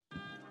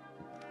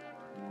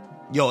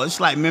Yo, it's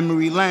like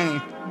memory lane.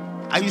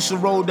 I used to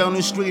roll down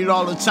the street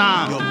all the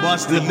time. Yo,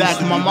 Buster the back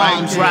of my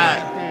mom's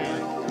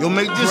ride. Yo,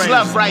 make this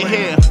left right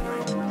here.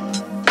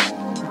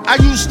 I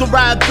used to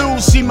ride through,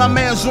 see my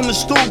mans on the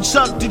stoop,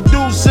 tuck the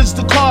deuce since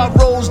the car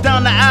rolls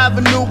down the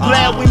avenue.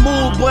 Glad we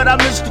moved, but I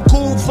miss the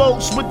cool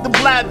folks with the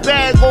black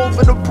bag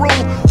over the brew.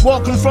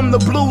 Walking from the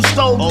blue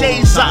stove,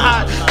 days are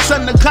hot.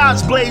 Son, the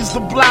cops blazed the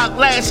block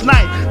last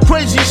night.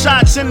 Crazy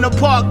shots in the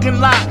parking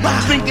lot.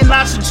 Thinking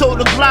I should tow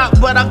the block,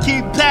 but I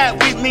keep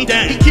Pat with me.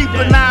 He keep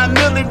a 9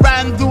 milli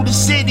riding through the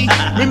city.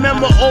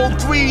 Remember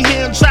 03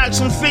 hearing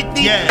tracks on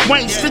 50.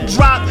 Waits to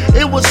drop,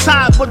 it was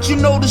hot, but you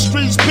know the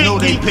streets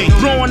picky.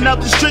 Growing up,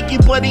 it's tricky,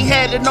 but he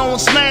had it on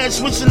smash.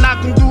 Wishing I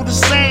can do the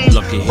same.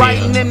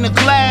 Writing in the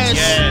class.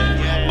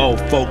 Old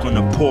folk on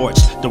the porch,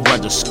 the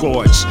weather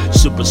scorched.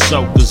 Super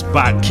soakers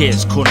by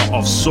kids, corner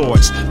off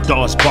swords.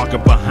 Dogs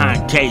barking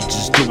behind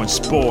cages doing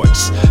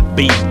sports.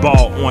 Beat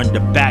ball on the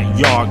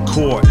backyard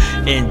court.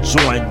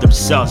 Enjoying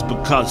themselves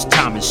because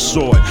time is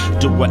short.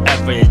 Do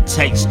whatever it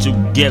takes to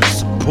give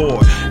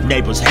support.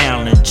 Neighbors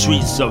handling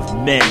treats of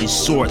many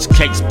sorts.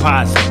 Cakes,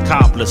 pies, and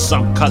cobblers,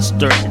 some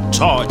custard and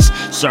tarts.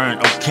 Certain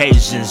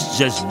occasions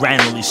just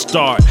randomly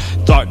start.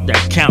 Thought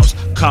that counts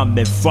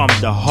coming from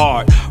the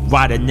heart.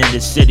 Riding in the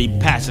city,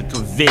 passing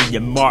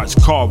convenient marts,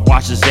 car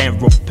washes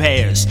and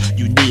repairs.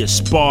 You need a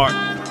spark.